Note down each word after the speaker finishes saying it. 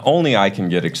Only I can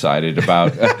get excited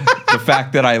about the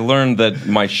fact that I learned that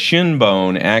my shin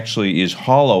bone actually is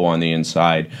hollow on the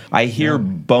inside. I hear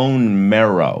bone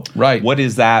marrow. Right. What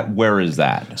is that? Where is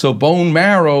that? So bone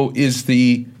marrow is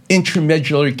the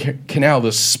intramedullary canal, the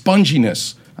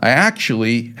sponginess. I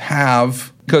actually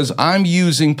have, because I'm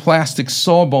using plastic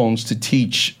sawbones to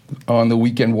teach on the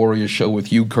Weekend Warrior show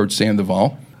with you, Kurt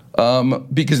Sandoval,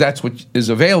 because that's what is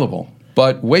available.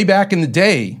 But way back in the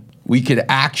day, we could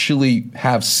actually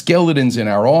have skeletons in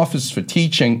our office for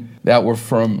teaching that were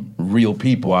from real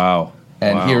people. Wow.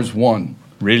 And here's one.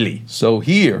 Really? So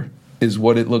here is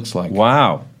what it looks like.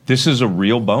 Wow. This is a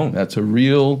real bone. That's a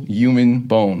real human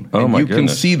bone. Oh, and my you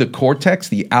goodness. can see the cortex,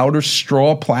 the outer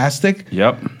straw plastic.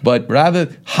 Yep. But rather,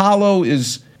 hollow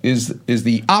is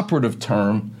the operative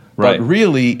term. Right. But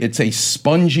really, it's a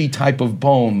spongy type of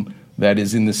bone that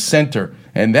is in the center.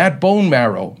 And that bone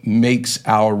marrow makes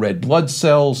our red blood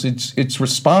cells. It's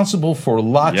responsible for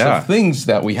lots of things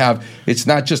that we have. It's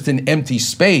not just an empty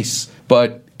space,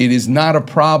 but it is not a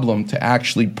problem to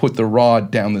actually put the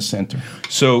rod down the center.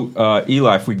 So,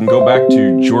 Eli, if we can go back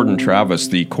to Jordan Travis,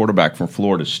 the quarterback from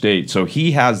Florida State. So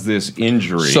he has this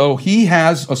injury. So he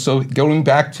has, going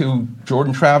back to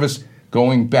Jordan Travis,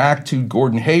 going back to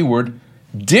Gordon Hayward,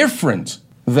 different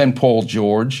than Paul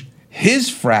George. His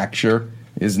fracture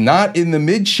is not in the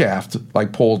midshaft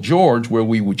like Paul George, where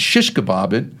we would shish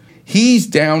kebab it. He's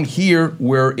down here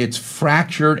where it's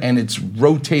fractured and it's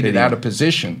rotated out of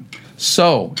position.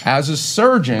 So, as a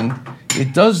surgeon,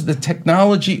 the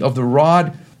technology of the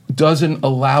rod doesn't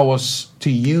allow us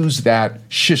to use that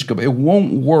shish kebab. It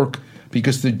won't work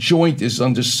because the joint is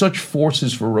under such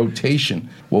forces for rotation.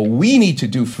 What we need to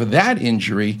do for that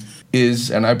injury is,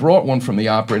 and I brought one from the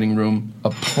operating room, a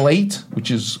plate,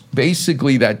 which is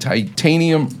basically that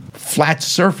titanium flat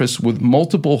surface with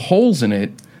multiple holes in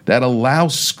it that allow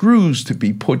screws to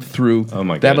be put through. Oh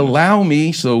my that goodness. allow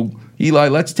me, so Eli,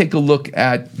 let's take a look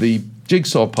at the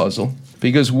jigsaw puzzle.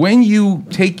 Because when you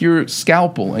take your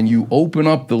scalpel and you open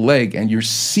up the leg and you're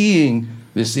seeing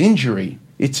this injury,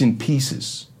 it's in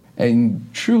pieces. And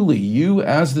truly, you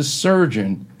as the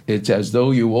surgeon, it's as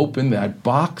though you open that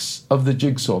box of the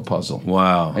jigsaw puzzle.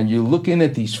 Wow. And you're looking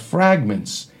at these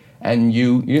fragments, and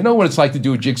you know what it's like to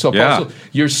do a jigsaw puzzle.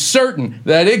 You're certain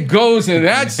that it goes in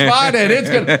that spot, and it's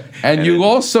gonna. And you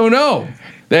also know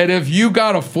that if you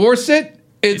gotta force it,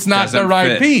 it's not the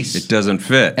right piece. It doesn't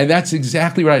fit. And that's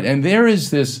exactly right. And there is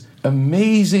this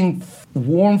amazing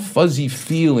warm, fuzzy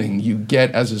feeling you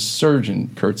get as a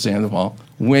surgeon, Kurt Sandoval,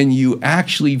 when you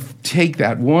actually take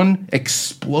that one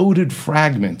exploded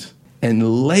fragment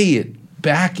and lay it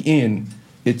back in.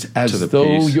 It's as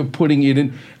though you're putting it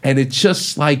in, and it's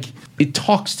just like it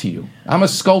talks to you. I'm a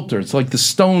sculptor. It's like the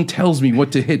stone tells me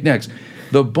what to hit next.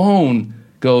 The bone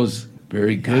goes,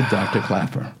 very good, Dr.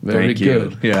 Clapper. Very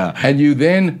good. Yeah. And you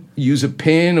then use a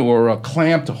pin or a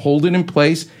clamp to hold it in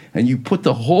place, and you put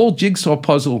the whole jigsaw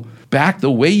puzzle back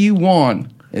the way you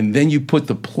want, and then you put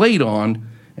the plate on,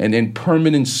 and then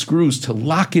permanent screws to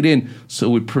lock it in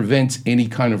so it prevents any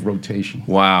kind of rotation.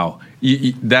 Wow.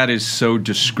 That is so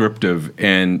descriptive.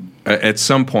 And at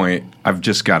some point, I've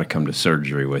just got to come to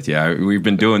surgery with you. We've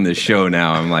been doing this show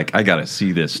now. I'm like, I got to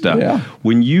see this stuff. Yeah.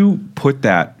 When you put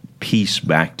that piece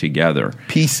back together.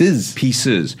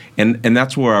 Pieces. And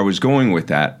that's where I was going with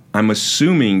that. I'm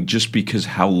assuming just because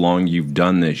how long you've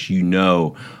done this, you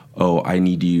know, oh, I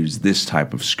need to use this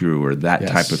type of screw or that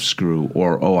type of screw,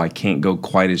 or, oh, I can't go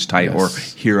quite as tight, or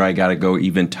here I got to go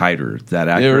even tighter. Is that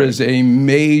accurate? There is a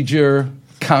major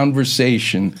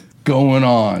conversation going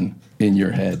on in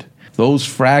your head. Those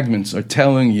fragments are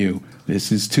telling you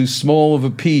this is too small of a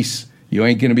piece. You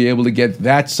ain't going to be able to get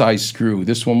that size screw.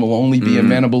 This one will only be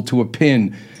amenable to a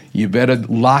pin. You better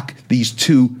lock these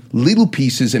two little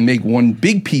pieces and make one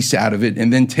big piece out of it,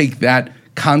 and then take that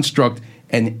construct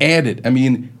and add it. I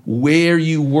mean, where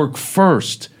you work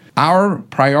first. Our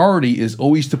priority is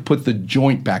always to put the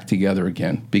joint back together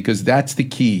again, because that's the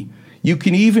key. You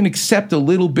can even accept a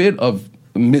little bit of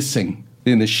missing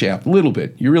in the shaft, a little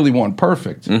bit. You really want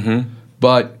perfect.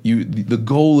 But the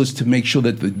goal is to make sure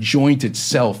that the joint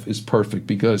itself is perfect,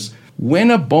 because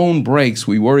when a bone breaks,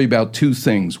 we worry about two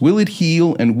things. Will it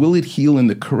heal, and will it heal in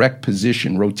the correct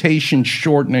position? Rotation,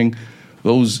 shortening,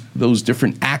 those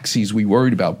different axes we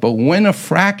worried about. But when a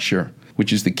fracture,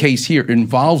 which is the case here,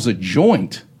 involves a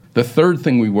joint, the third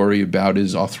thing we worry about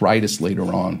is arthritis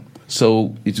later on.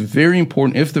 So it's very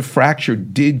important, if the fracture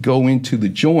did go into the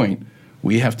joint,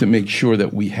 we have to make sure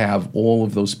that we have all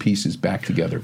of those pieces back together.